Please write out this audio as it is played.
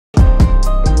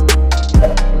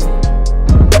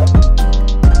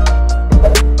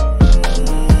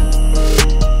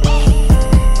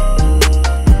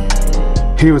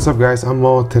Hey, what's up guys, I'm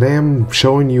Mo. Today I'm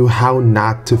showing you how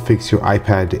not to fix your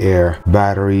iPad Air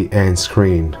battery and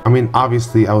screen. I mean,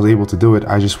 obviously I was able to do it.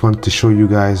 I just wanted to show you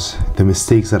guys the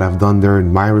mistakes that I've done there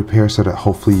in my repair so that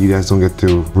hopefully you guys don't get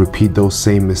to repeat those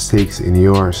same mistakes in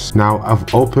yours. Now,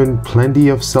 I've opened plenty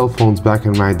of cell phones back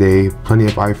in my day, plenty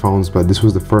of iPhones, but this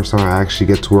was the first time I actually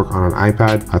get to work on an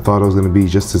iPad. I thought it was going to be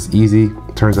just as easy.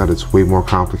 Turns out it's way more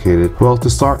complicated. Well,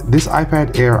 to start, this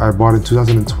iPad Air I bought in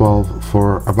 2012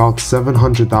 for about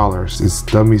 $700. It's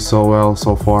done me so well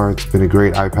so far. It's been a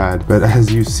great iPad, but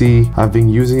as you see, I've been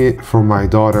using it for my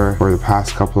daughter for the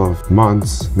past couple of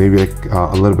months, maybe like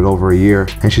a little bit over a year,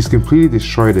 and she's completely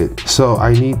destroyed it. So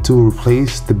I need to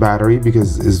replace the battery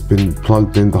because it's been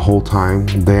plugged in the whole time,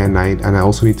 day and night, and I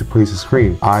also need to replace the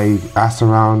screen. I asked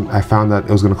around, I found that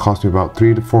it was going to cost me about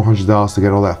 $300 to $400 to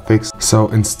get all that fixed. So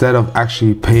instead of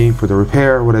actually paying for the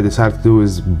repair, what I decided to do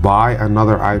is buy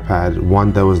another iPad,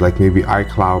 one that was like maybe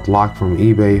iCloud locked from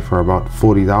eBay for about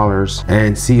 $40,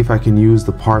 and see if I can use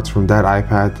the parts from that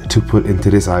iPad to put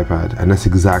into this iPad, and that's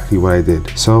exactly what I did.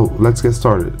 So let's get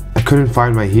started. I couldn't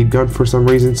find my heat gun for some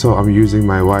reason, so I'm using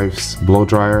my wife's blow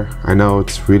dryer. I know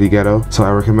it's really ghetto, so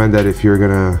I recommend that if you're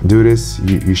gonna do this,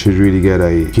 you should really get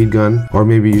a heat gun, or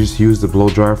maybe you just use the blow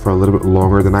dryer for a little bit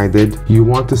longer than I did. You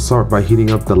want to start by heating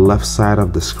up the left side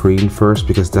of the screen first,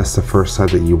 because that's the first side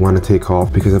that you want to take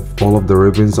off, because if all of the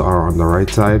ribbons are on the right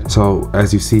side. So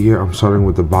as you see here, I'm starting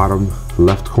with the bottom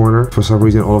left corner. For some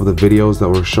reason, all of the videos that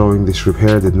were showing this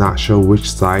repair did not show which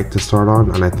side to start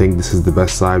on, and I think this is the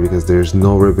best side because there's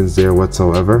no ribbons there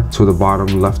whatsoever. So the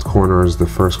bottom left corner is the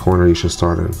first corner you should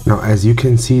start in. Now, as you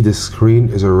can see, the screen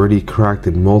is already cracked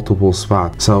in multiple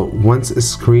spots. So once a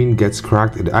screen gets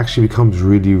cracked, it actually becomes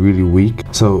really weak.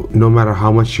 So no matter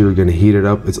how much you're going to heat it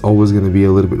up, it's always going to be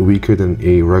a little bit weaker than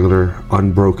a regular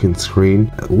unbroken screen.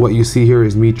 What you see here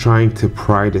is me trying to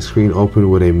pry the screen open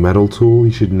with a metal tool.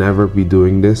 You should never be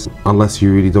doing this unless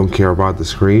you really don't care about the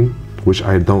screen, which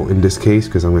I don't in this case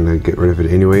because I'm going to get rid of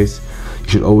it anyways. You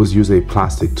should always use a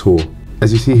plastic tool.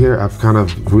 As you see here, I've kind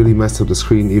of really messed up the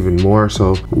screen even more.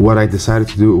 So what I decided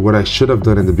to do, what I should have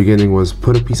done in the beginning, was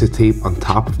put a piece of tape on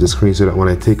top of the screen so that when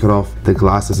I take it off, the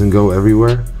glass doesn't go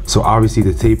everywhere. So obviously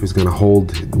the tape is going to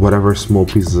hold whatever small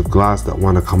pieces of glass that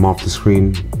want to come off the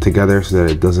screen together so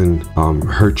that it doesn't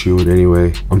hurt you in any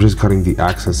way. I'm just cutting the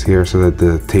access here so that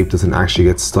the tape doesn't actually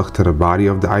get stuck to the body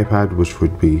of the iPad, which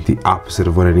would be the opposite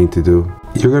of what I need to do.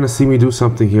 You're gonna see me do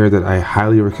something here that I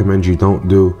highly recommend you don't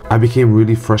do. I became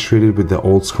really frustrated with the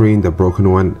old screen, the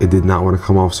broken one. It did not want to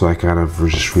come off, so I kind of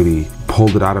just really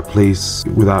pulled it out of place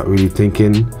without really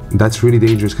thinking. That's really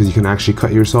dangerous because you can actually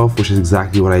cut yourself, which is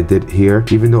exactly what I did here.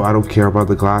 Even though I don't care about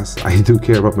the glass, I do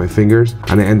care about my fingers,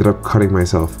 and I ended up cutting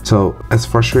myself. So as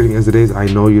frustrating as it is, I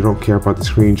know you don't care about the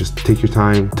screen. Just take your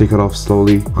time, take it off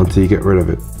slowly until you get rid of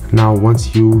it. Now,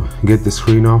 once you get the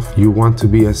screen off, you want to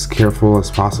be as careful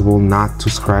as possible not to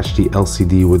scratch the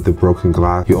LCD with the broken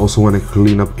glass. You also want to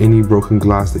clean up any broken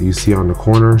glass that you see on the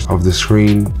corners of the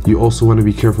screen. You also want to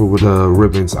be careful with the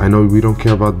ribbons. I know we don't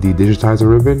care about the digitizer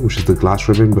ribbon, which is the glass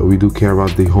ribbon, but we do care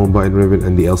about the home button ribbon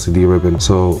and the LCD ribbon.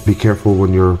 So be careful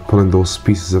when you're pulling those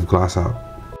pieces of glass out.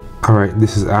 Alright,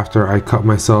 this is after I cut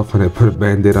myself and I put a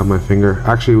band-aid on my finger.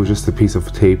 Actually, it was just a piece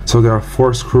of tape. So there are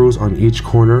 4 screws on each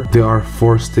corner. There are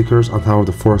 4 stickers on top of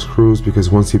the 4 screws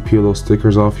because once you peel those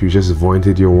stickers off, you just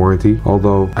voided your warranty.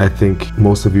 Although I think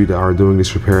most of you that are doing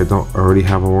this repair don't already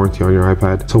have a warranty on your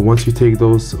iPad. So once you take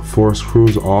those 4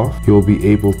 screws off, you'll be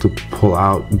able to pull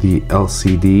out the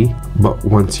LCD. But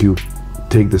once you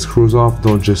take the screws off,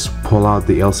 don't just pull out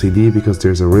the LCD because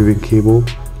there's a ribbon cable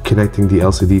connecting the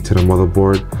LCD to the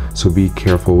motherboard, so be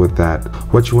careful with that.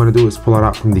 What you want to do is pull it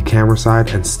out from the camera side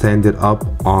and stand it up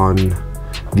on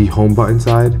the home button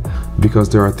side, because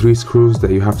there are 3 screws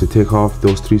that you have to take off.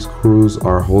 Those 3 screws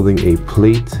are holding a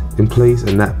plate in place,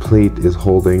 and that plate is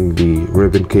holding the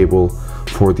ribbon cable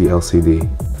for the LCD.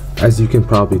 As you can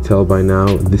probably tell by now,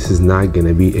 this is not going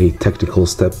to be a technical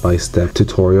step-by-step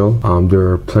tutorial. There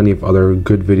are plenty of other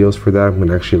good videos for that. I'm going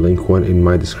to actually link one in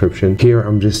my description. Here,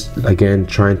 I'm just, again,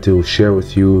 trying to share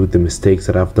with you the mistakes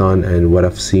that I've done and what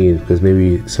I've seen, because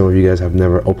maybe some of you guys have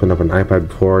never opened up an iPad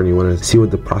before and you want to see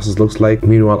what the process looks like.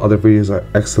 Meanwhile, other videos are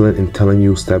excellent in telling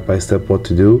you step-by-step what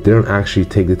to do. They don't actually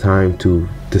take the time to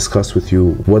discuss with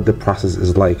you what the process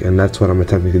is like, and that's what I'm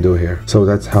attempting to do here. So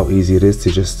that's how easy it is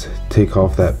to just take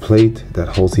off that plate that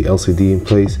holds the LCD in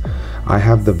place. I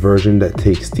have the version that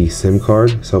takes the SIM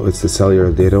card, so it's the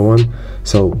cellular data one.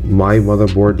 So my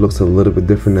motherboard looks a little bit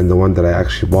different than the one that I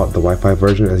actually bought, the Wi-Fi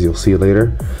version, as you'll see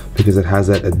later, because it has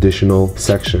that additional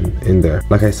section in there.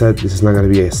 Like I said, this is not going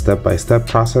to be a step-by-step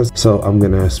process, so I'm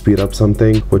going to speed up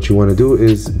something. What you want to do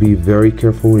is be very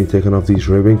careful when you're taking off these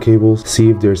ribbon cables. See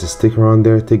if there's a sticker on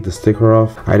there, take the sticker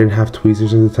off. I didn't have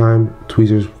tweezers at the time.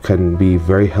 Tweezers can be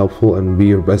very helpful and be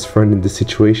your best friend in this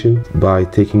situation by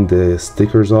taking the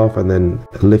stickers off and then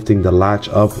lifting the latch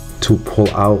up to pull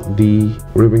out the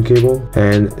ribbon cable,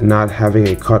 and not having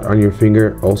a cut on your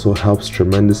finger also helps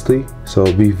tremendously.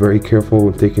 So be very careful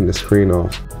when taking the screen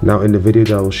off. Now in the video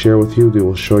that I will share with you, they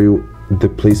will show you the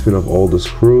placement of all the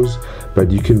screws,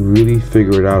 but you can really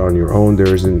figure it out on your own.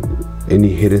 There isn't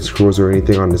any hidden screws or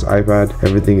anything on this iPad.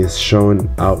 Everything is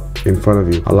shown out in front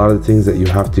of you. A lot of the things that you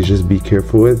have to just be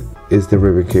careful with is the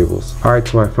ribbon cables. Alright,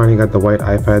 so I finally got the white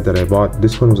iPad that I bought.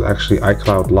 This one was actually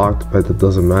iCloud locked, but that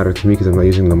doesn't matter to me because I'm not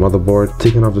using the motherboard.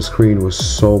 Taking off the screen was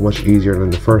so much easier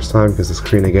than the first time because the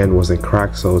screen again wasn't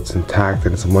cracked, so it's intact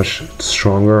and it's much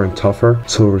stronger and tougher.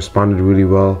 So it responded really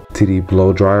well to the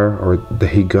blow dryer or the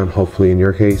heat gun, hopefully in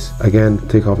your case. Again,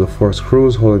 take off the 4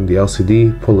 screws holding the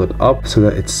LCD, pull it up so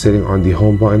that it's sitting on the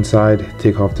home button side.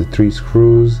 Take off the 3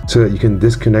 screws so that you can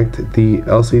disconnect the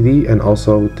LCD and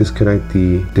also disconnect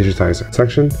the digitizer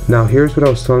section. Now here's what I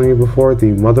was telling you before.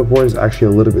 The motherboard is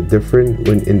actually a little bit different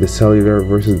when in the cellular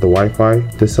versus the Wi-Fi.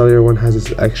 The cellular one has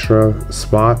this extra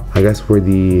spot, I guess, where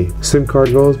the SIM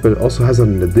card goes, but it also has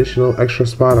an additional extra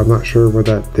spot. I'm not sure what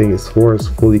that thing is for. It's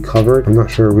fully covered. I'm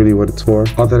not sure really what it's for.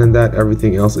 Other than that,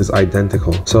 everything else is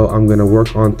identical. So I'm gonna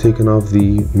work on taking off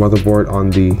the motherboard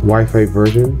on the Wi-Fi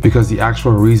version, because the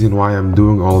actual reason why I'm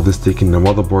doing all of this, taking the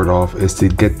motherboard off, is to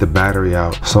get the battery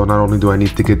out. So not only do I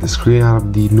need to get the screen out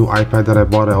of the new iPad that I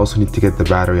bought, I also need to get the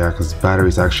battery out because the battery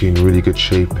is actually in really good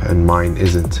shape and mine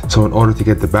isn't. So in order to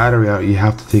get the battery out, you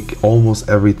have to take almost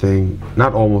everything,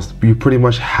 not almost, you pretty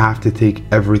much have to take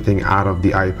everything out of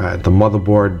the iPad. The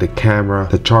motherboard, the camera,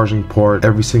 the charging port,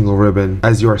 every single ribbon,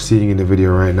 as you are seeing in the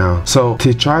video right now. So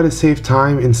to try to save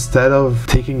time, instead of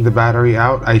taking the battery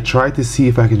out, I tried to see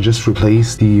if I can just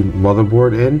replace the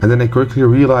motherboard in, and then I quickly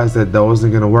realized that that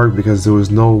wasn't going to work because there was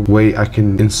no way I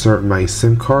can insert my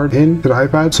SIM card into the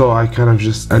iPad. So I kind of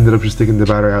just ended up just taking the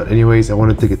battery out anyways. I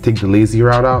wanted to take the lazy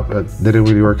route out, but that didn't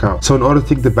really work out. So in order to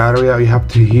take the battery out, you have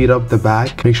to heat up the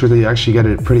back, make sure that you actually get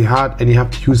it pretty hot, and you have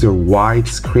to use a wide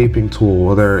scraping tool,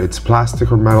 whether it's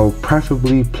plastic or metal,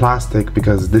 preferably plastic,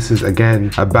 because this is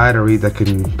again a battery that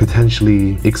can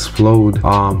potentially explode.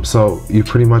 So you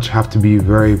pretty much have to be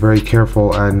very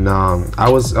careful, and I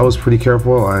was pretty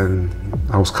careful and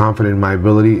I was confident in my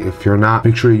ability. If you're not,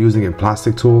 make sure you're using a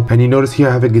plastic tool. And you notice here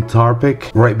I have a guitar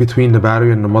pick right between the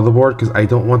battery and the motherboard because I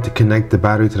don't want to connect the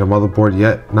battery to the motherboard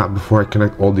yet, not before I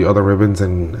connect all the other ribbons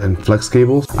and flex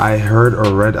cables. I heard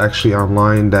or read actually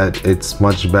online that it's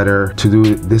much better to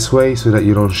do it this way so that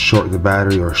you don't short the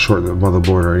battery or short the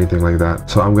motherboard or anything like that.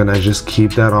 So I'm gonna just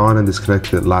keep that on and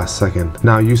disconnect it last second.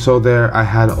 Now you saw there I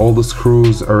had all the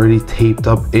screws already taped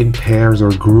up in pairs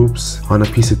or groups on a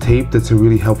piece of tape. That's a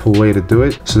really helpful way to do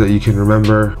it so that you can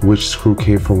remember which screw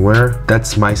came from where.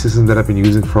 That's my system that I've been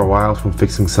using for a while from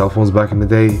fixing cell phones back in the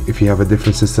day. If you have a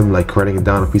different system like writing it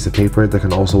down on a piece of paper, that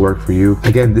can also work for you.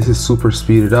 Again, this is super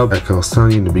speeded up. Like I was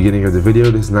telling you in the beginning of the video,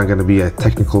 this is not going to be a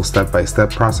technical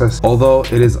step-by-step process, although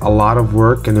it is a lot of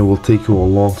work and it will take you a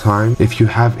long time. If you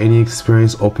have any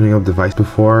experience opening up device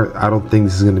before, I don't think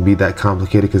this is going to be that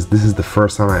complicated because this is the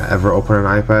first time I ever opened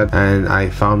an iPad and I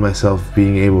found myself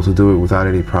being able to do it without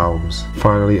any problems.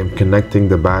 Finally, I'm connecting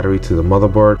the battery to the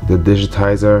motherboard, the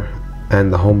digitizer,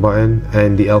 and the home button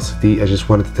and the LCD. I just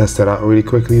wanted to test that out really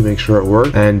quickly, make sure it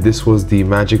worked, and this was the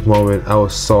magic moment. I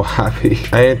was so happy.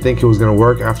 I didn't think it was gonna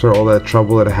work after all that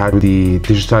trouble that I had with the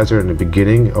digitizer in the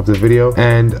beginning of the video,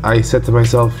 and I said to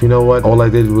myself, you know what, all I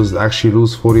did was actually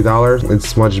lose $40.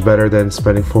 It's much better than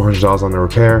spending $400 on a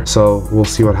repair, so we'll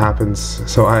see what happens.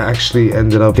 So I actually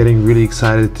ended up getting really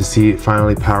excited to see it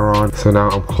finally power on. So now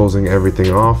I'm closing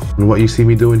everything off, and what you see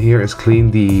me doing here is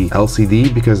clean the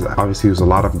LCD because obviously there's a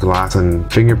lot of glass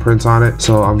and fingerprints on it.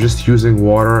 So I'm just using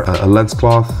water, a lens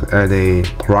cloth, and a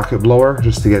rocket blower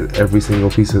just to get every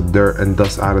single piece of dirt and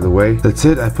dust out of the way. That's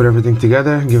it. I put everything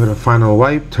together, give it a final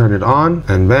wipe, turn it on,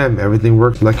 and bam, everything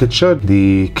worked like it should.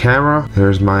 The camera,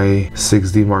 there's my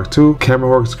 6D Mark II. Camera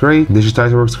works great,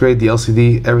 digitizer works great, the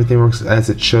LCD, everything works as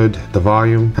it should, the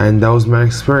volume, and that was my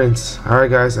experience.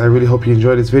 Alright guys, I really hope you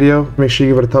enjoyed this video. Make sure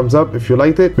you give it a thumbs up if you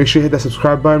liked it. Make sure you hit that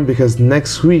subscribe button because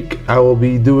next week I will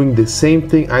be doing the same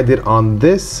thing I did on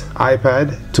this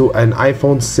iPad to an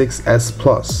iPhone 6s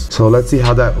Plus. So let's see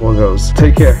how that one goes.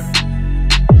 Take care.